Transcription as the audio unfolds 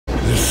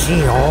You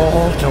see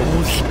all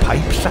those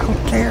pipes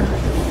out there?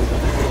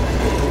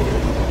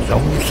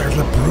 Those are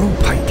the brew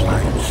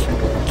pipelines.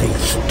 They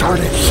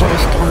start at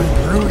Soulstorm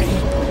Brewery,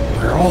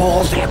 where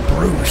all that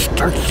brew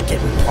starts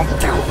getting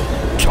pumped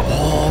out to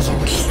all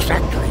those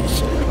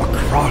factories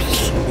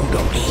across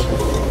Mudos.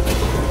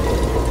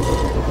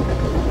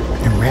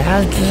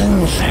 Imagine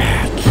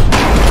that.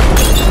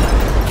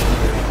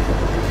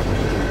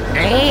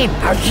 Hey,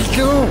 how'd you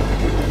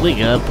do? We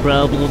got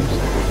problems.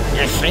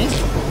 You think?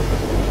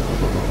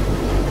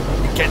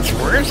 It gets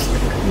worse?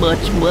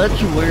 Much,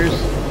 much worse.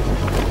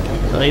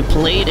 I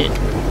played it.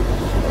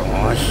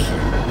 Gosh.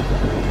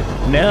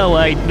 Now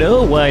I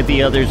know why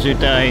the others are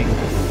dying.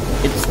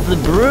 It's the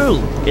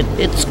brew.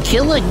 It's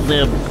killing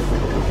them.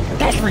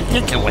 That's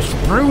ridiculous.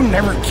 Brew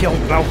never killed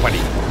nobody.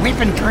 We've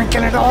been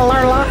drinking it all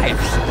our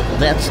lives.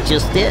 That's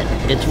just it.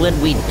 It's when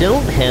we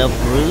don't have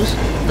brews,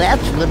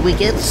 that's when we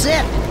get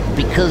sick.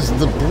 Because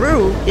the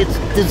brew, it's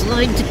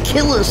designed to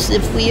kill us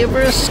if we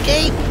ever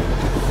escape.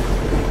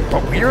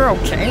 But we're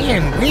okay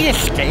and we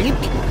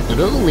escaped. But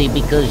only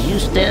because you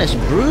stashed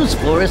brews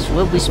for us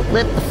when we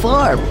split the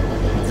farm.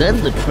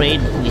 Then the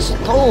train we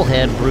stole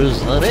had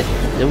brews on it,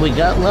 and we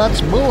got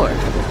lots more.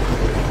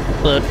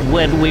 But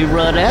when we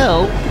run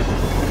out,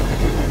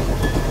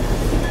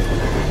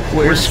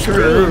 we're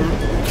screwed.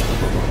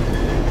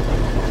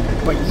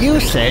 But you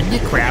said you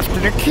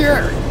crafted a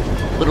cure.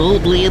 But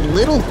only in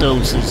little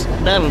doses,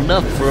 not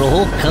enough for a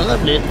whole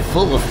continent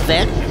full of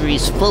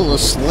factories full of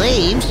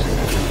slaves.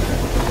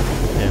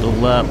 And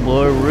a lot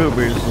more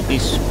rumors will be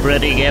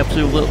spreading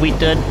after what we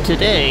done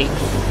today.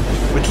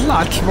 With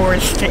lots more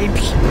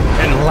escapes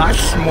and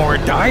lots more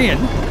dying.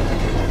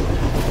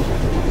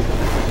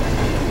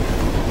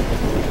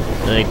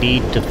 I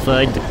need to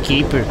find the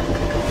keeper.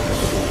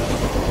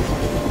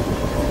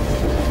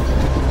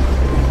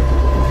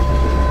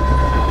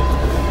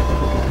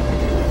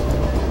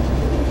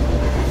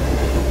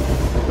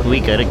 We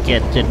gotta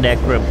get to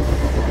Necrum.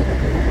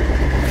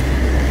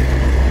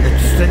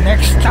 It's the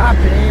next stop,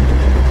 Abe.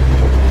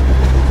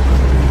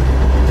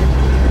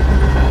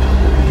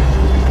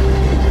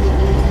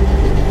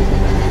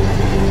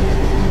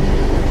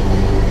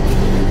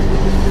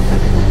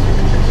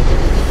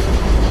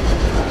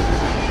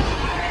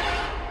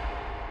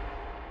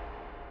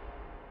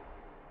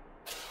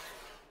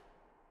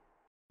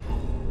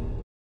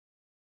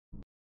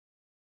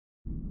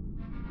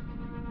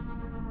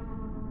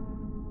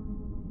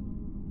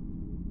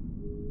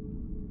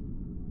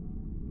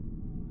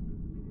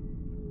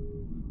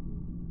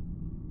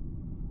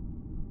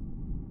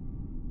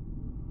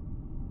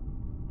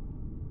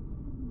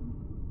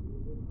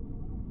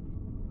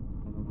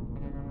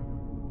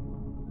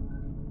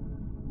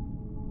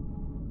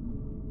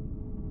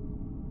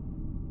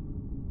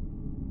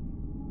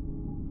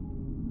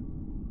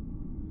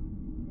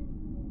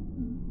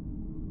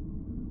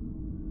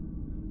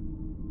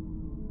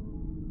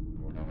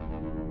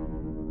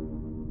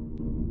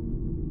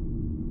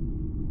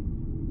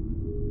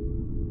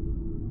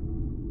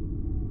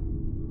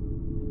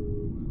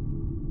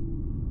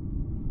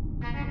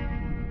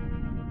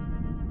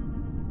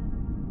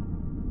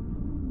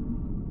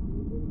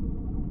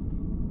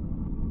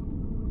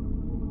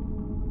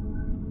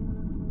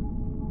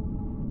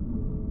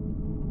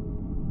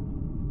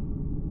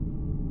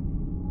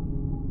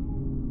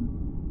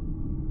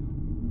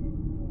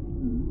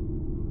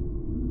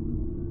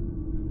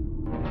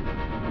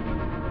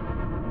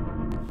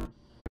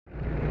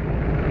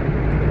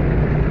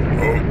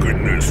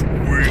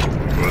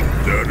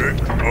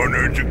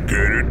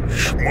 Uneducated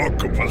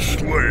schmuck of a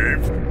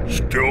slave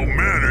still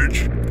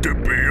manage to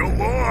be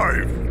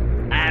alive.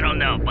 I don't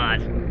know,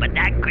 boss, but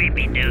that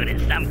creepy dude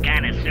is some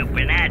kind of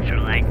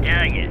supernatural, I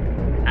tell you.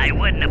 I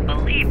wouldn't have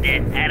believed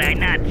it had I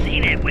not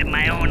seen it with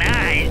my own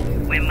eyes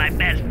when my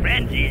best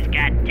frenzies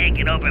got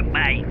taken over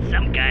by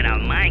some kind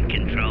of mind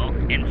control,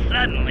 and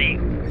suddenly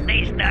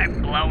they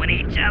start blowing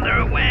each other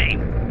away.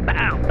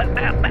 Pow, pow,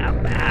 pow,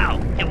 pow, pow.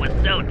 It was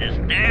so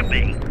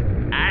disturbing.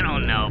 I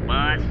don't know,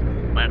 boss,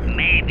 but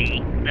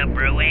maybe the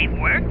brew ain't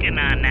working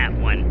on that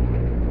one.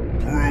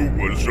 Brew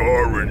was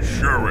our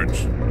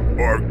insurance,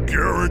 our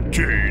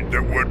guarantee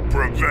that would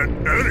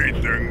prevent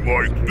anything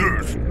like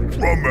this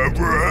from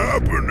ever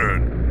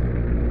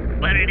happening.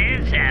 But it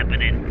is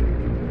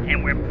happening,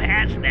 and we're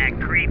past that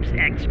creep's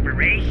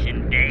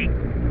expiration date.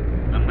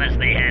 Unless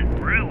they had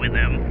brew with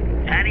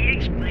them. How do you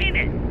explain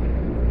it?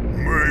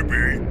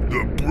 Maybe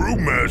the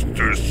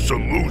brewmaster's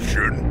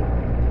solution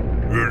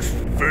is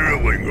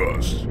failing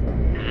us.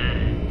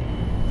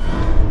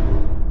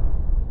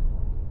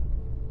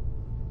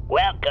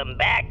 Welcome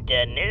back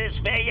to News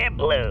for Your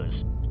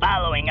Blues.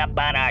 Following up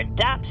on our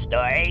top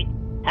story,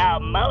 how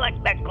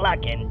Moloch the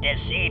Glukkon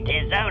deceived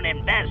his own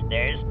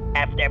investors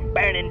after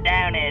burning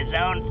down his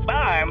own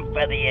farm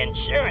for the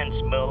insurance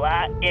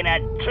moolah in a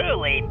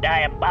truly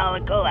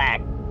diabolical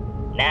act.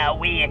 Now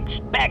we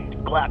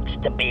expect Glucks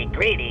to be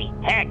greedy.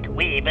 Heck,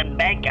 we even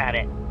bank on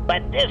it.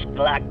 But this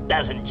Gluck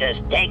doesn't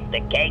just take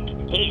the cake,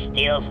 he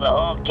steals the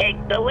whole cake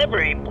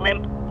delivery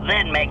blimp,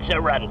 then makes a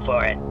run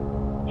for it.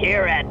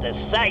 Here at the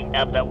site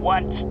of the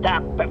once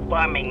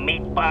top-performing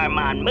meat farm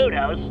on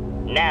Mudos,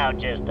 now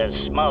just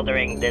a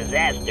smoldering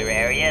disaster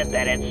area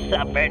that has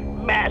suffered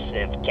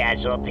massive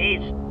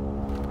casualties.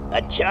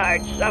 A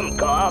charge some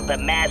call the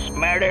mass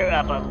murder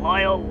of a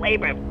loyal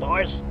labor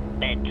force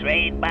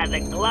betrayed by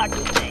the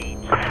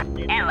Glukkons.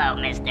 Hello,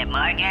 Mr.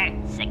 Morger.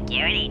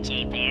 Security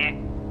chief here.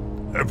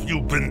 Have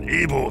you been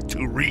able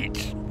to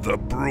reach the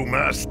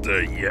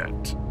Brewmaster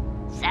yet?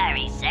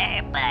 Sorry,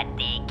 sir, but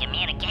the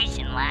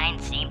communication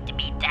lines seem to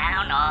be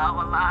down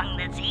all along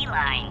the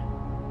Z-line.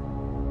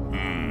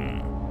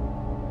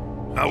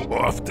 How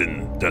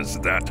often does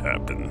that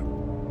happen?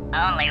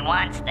 Only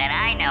once that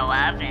I know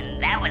of,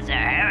 and that was a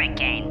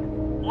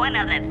hurricane. One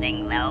other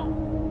thing, though.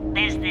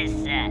 There's this,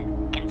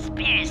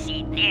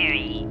 conspiracy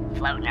theory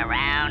floating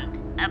around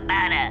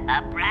about a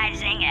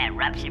uprising at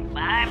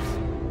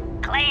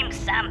RuptureFarms. Claims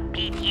some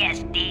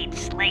PTSD'd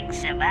slick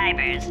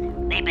survivors.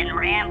 They've been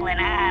rambling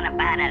on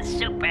about a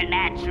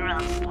supernatural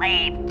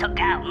slave took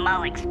out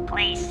Mullock's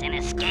place and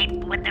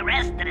escaped with the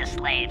rest of the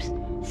slaves.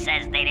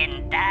 Says they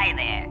didn't die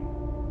there.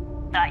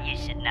 Thought you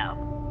should know.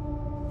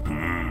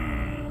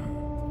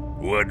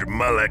 Would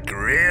Mullock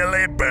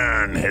really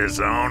burn his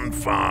own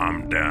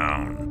farm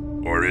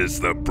down? Or is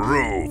the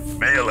brew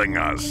failing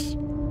us?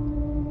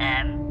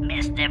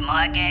 Mr.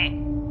 Morger,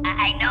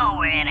 I know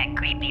we're in a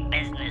creepy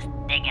business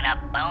digging up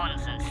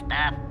bones and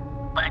stuff,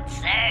 but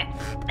sir,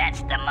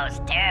 that's the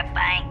most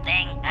terrifying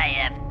thing I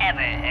have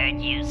ever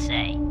heard you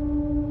say.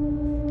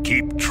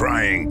 Keep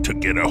trying to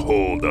get a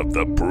hold of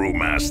the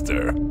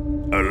Brewmaster.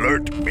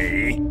 Alert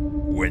me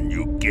when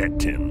you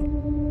get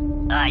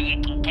him. Oh,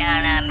 you can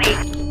count on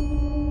me.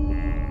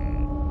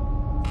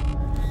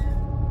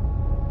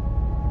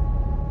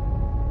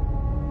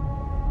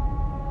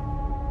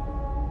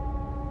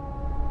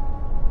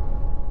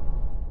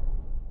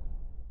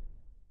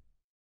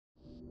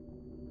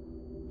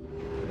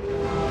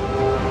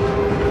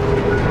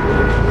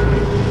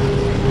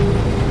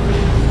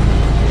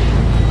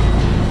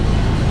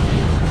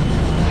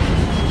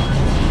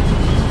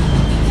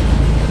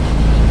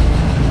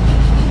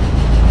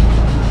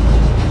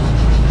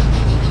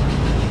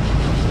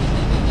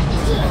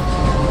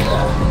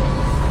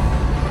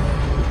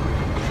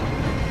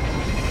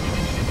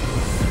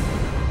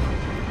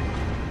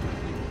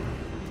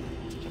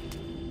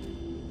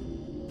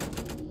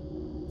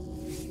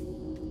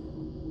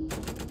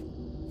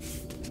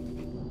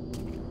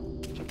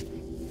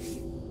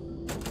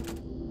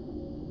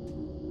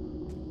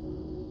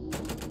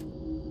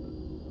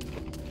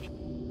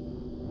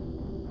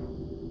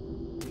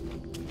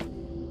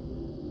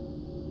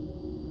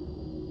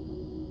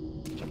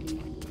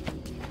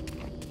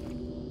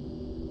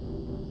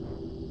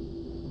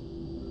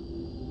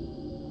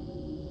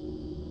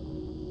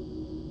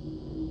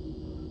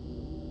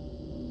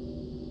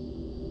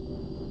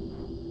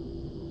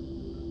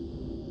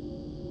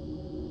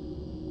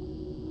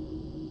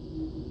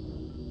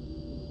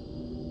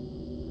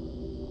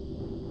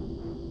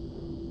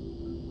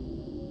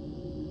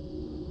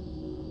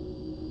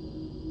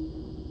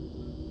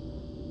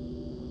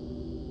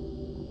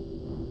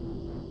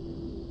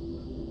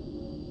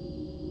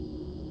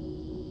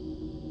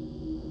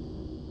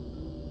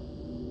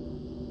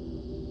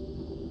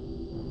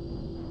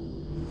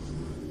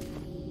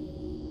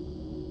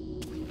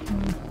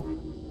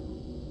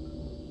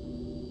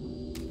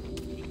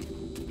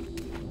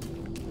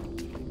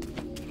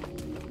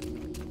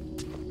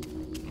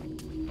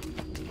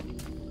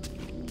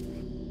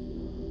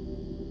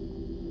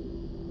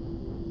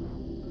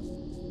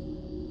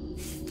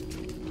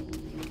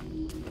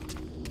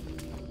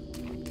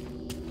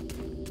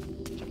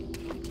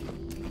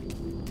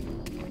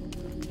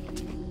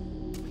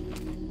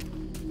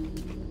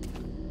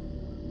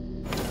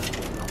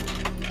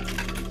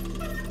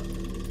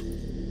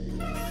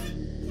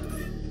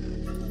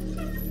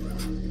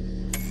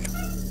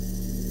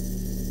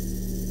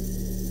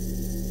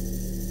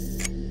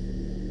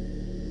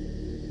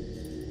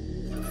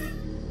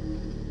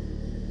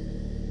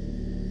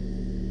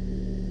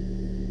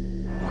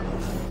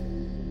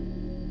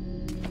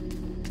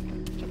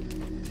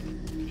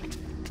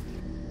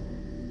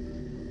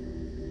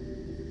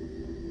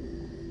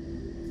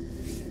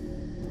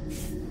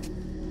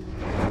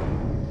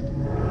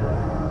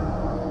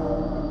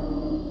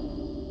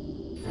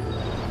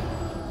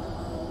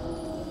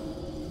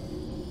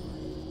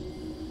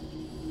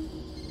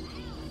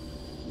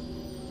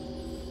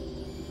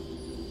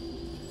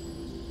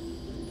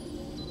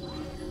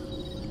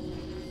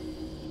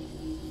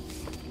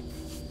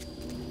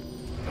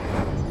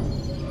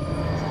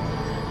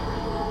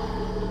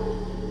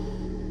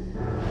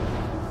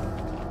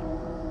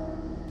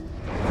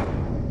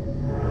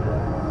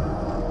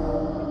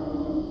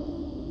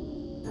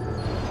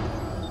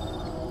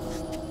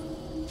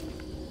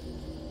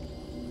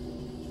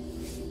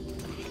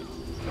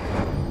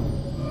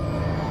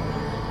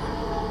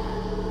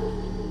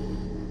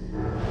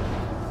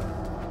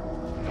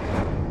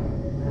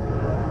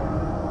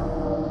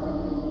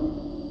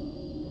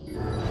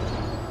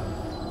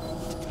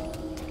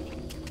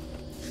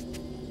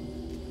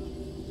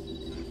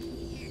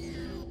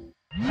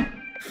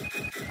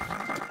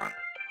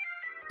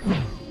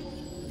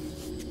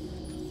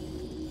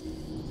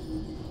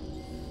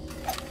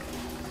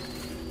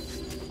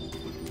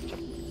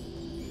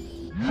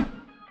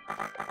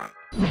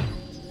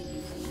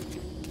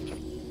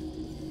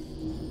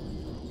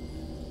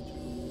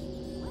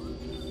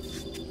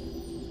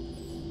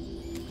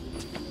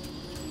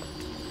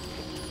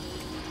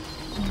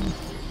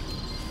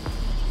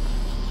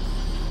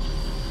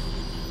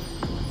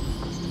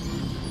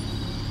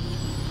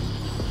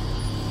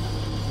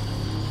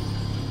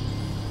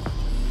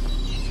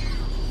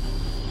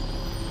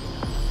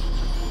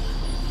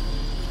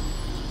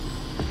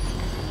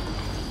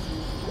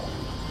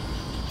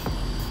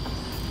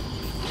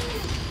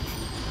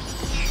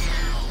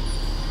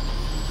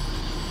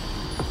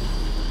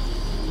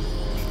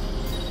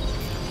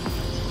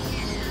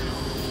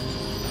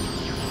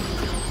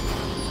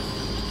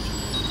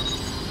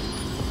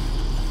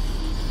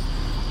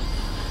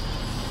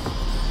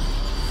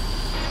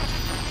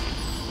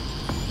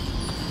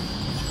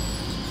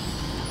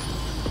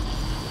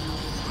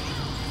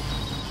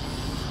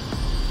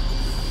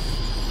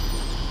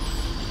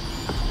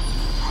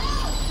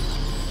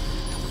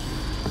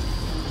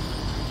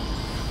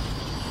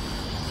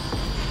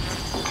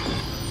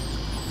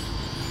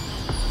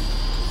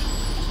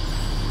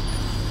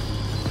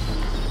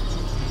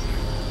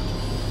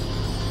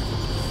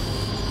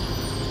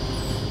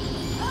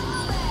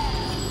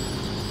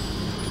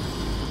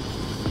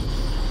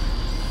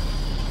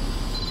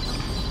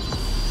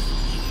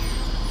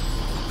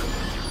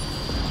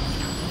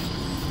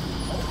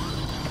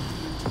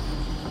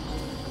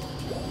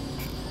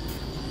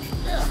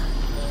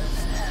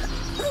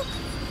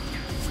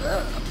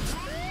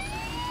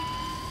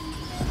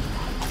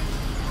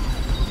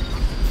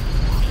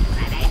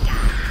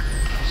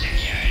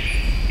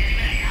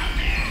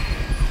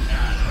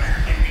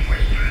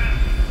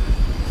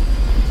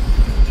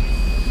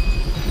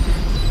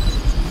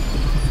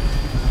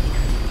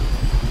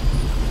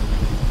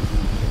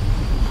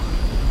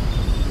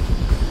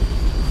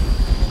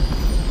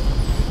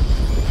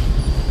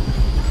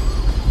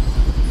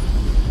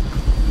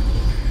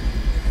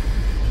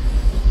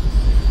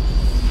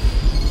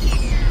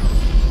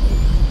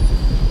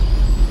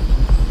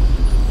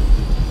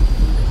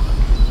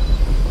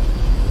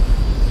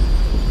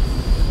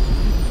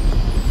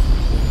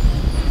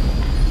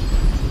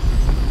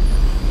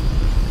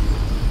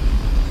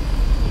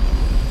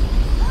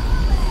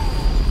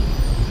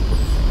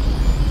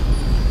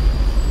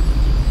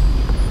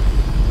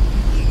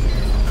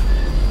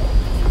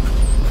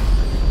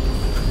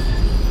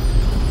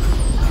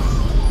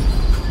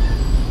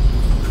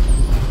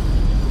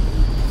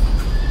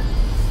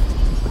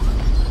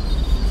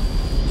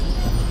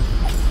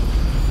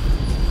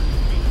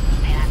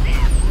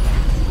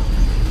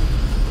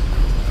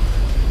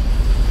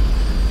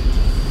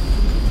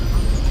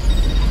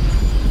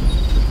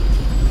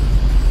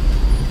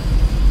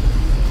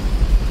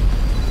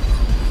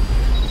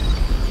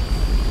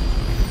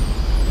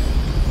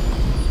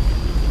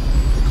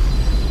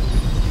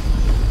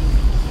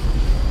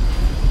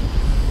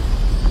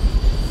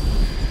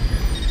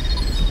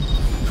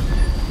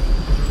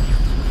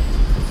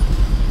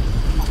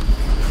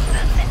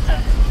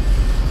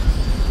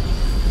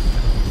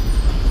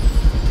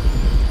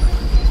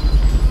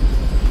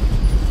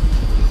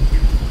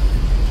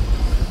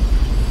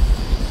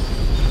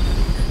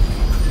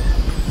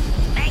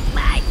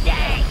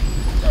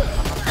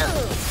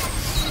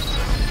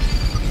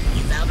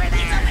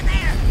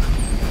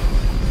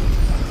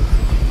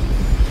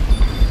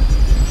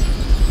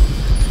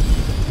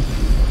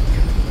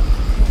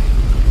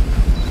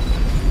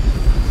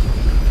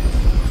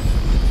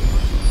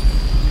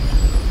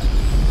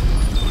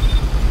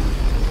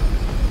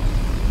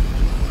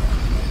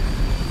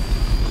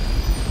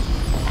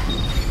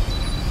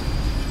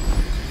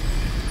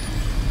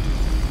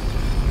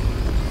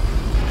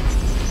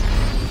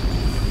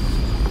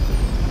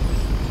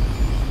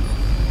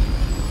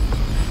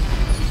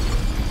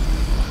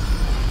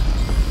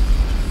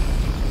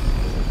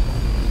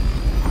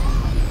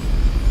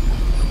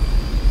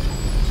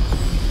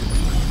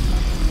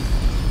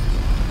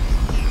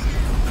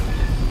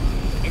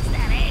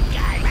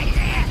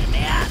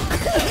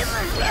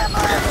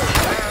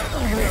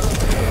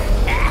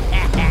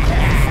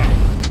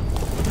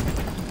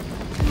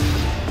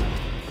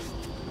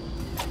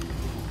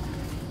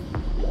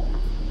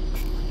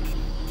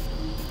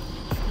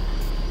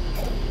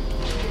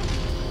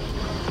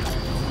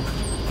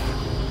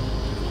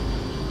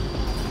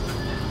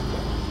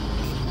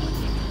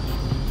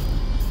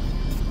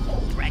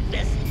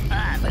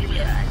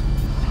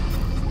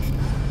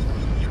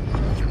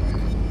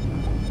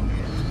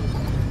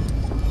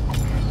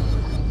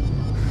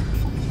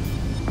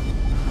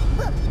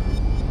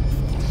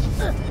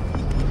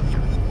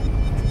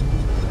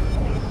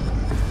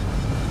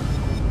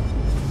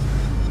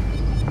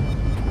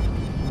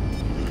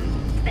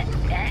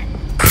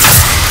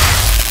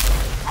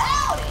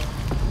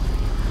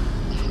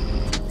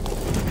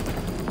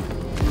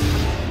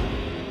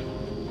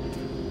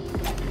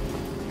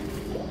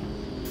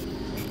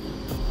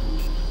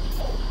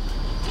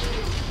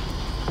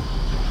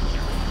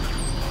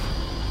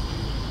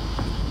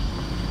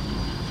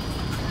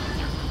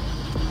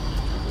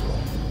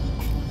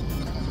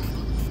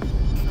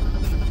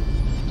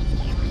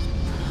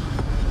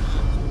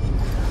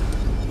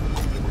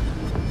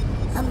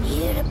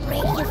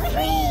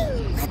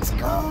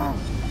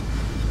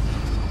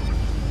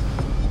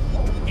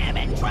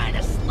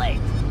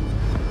 enslaved.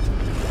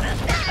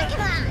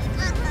 Come on.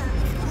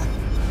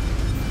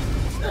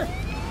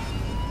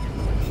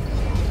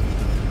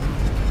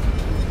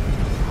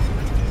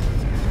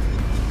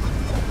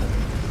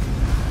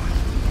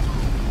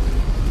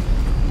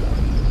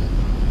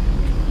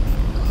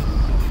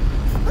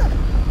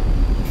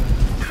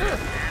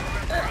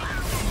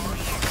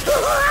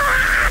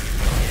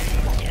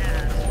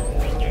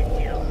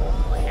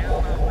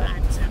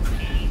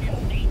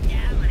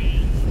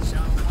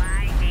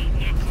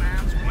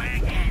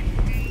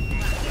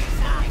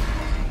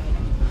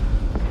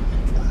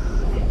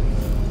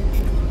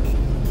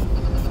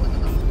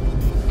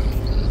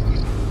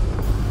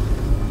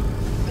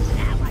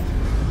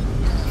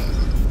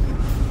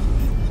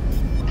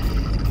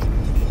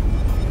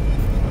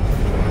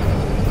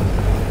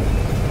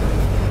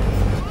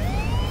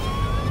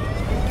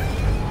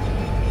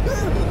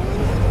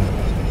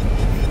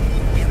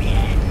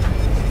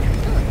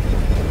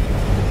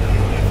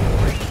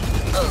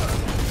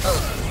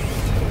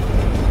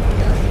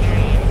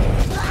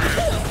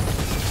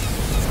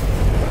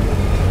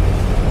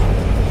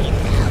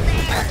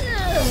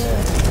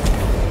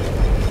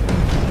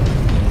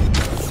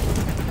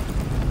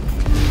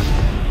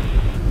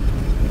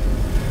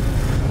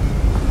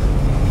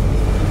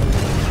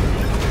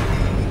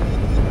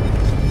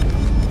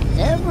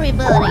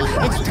 Everybody,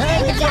 it's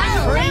time to get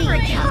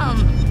free!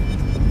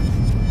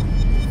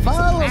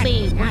 Follow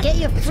me, we'll get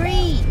you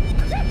free!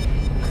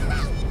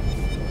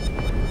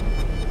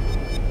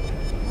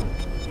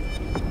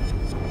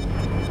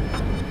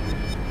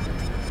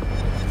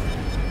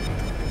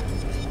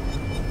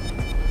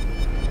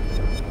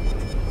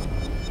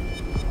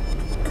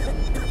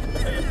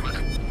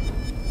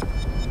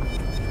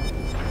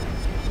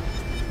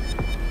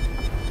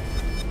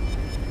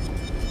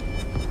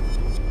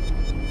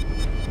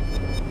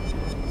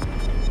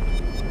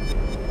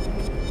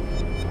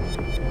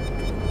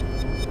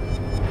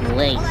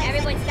 Wait,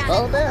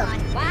 hold up.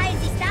 Why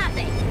is he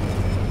stopping?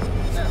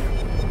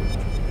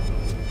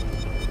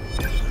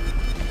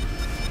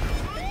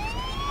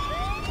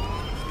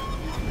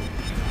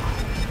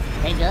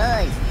 Hey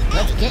guys,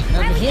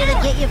 I'm here to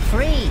get you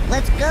free.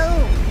 Let's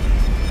go.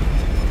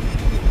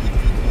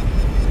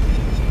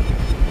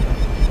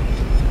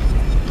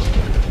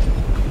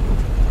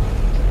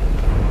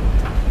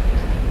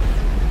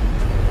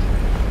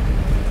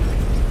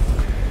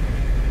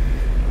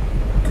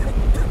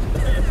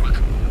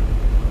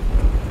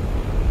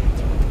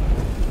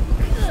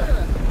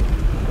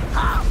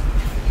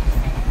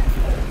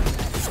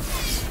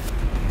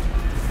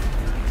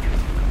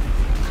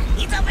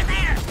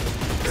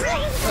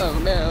 Oh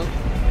no.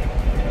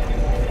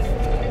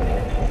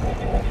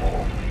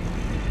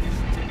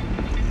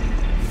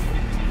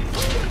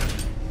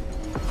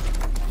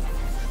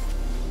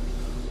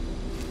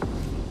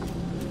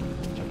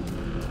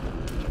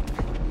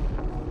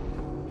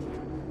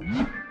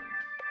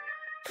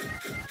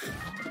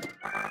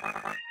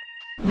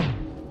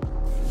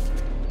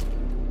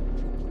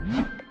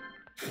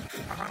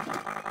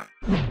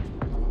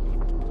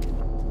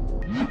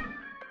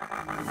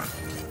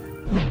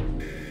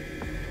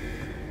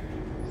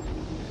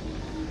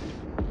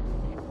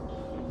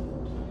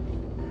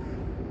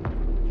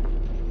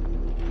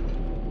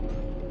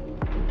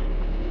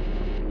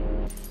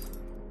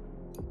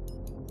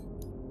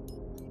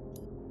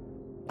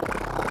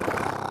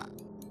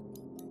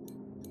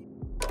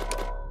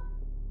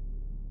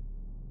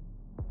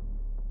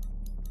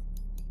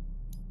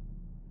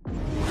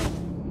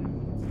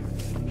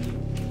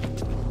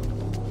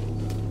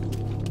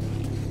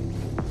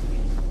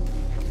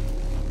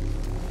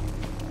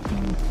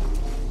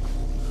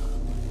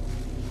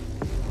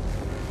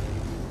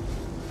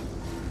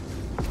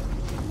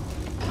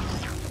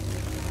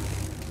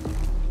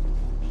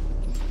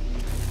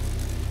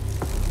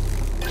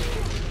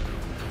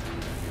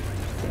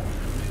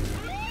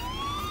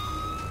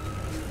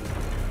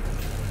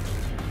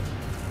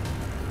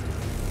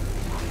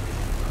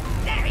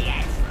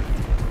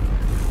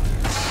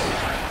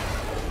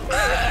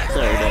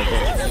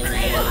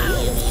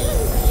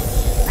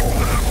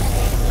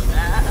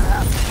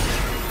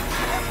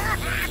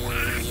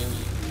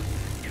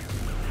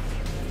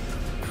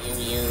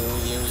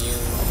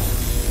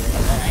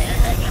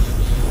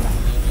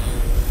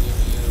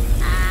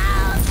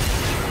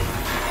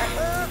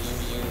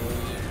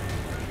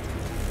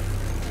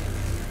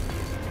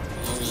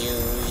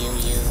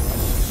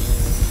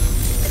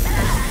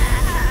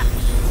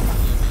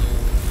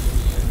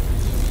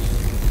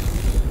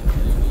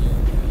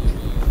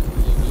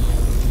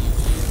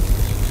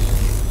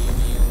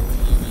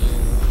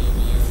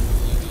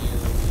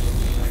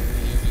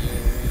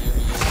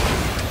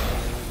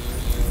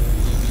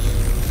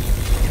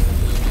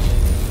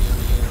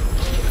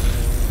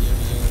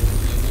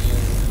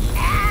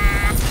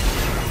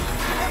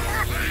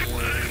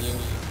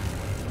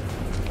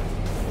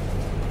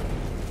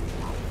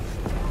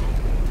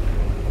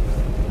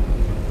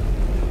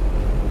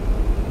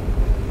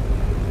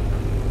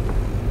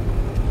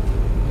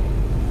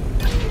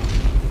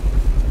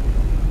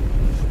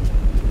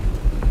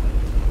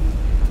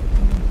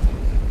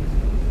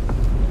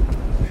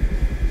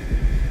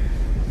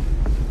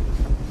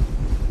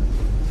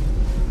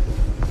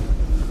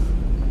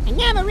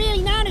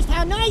 really noticed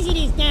how noisy it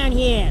is down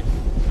here.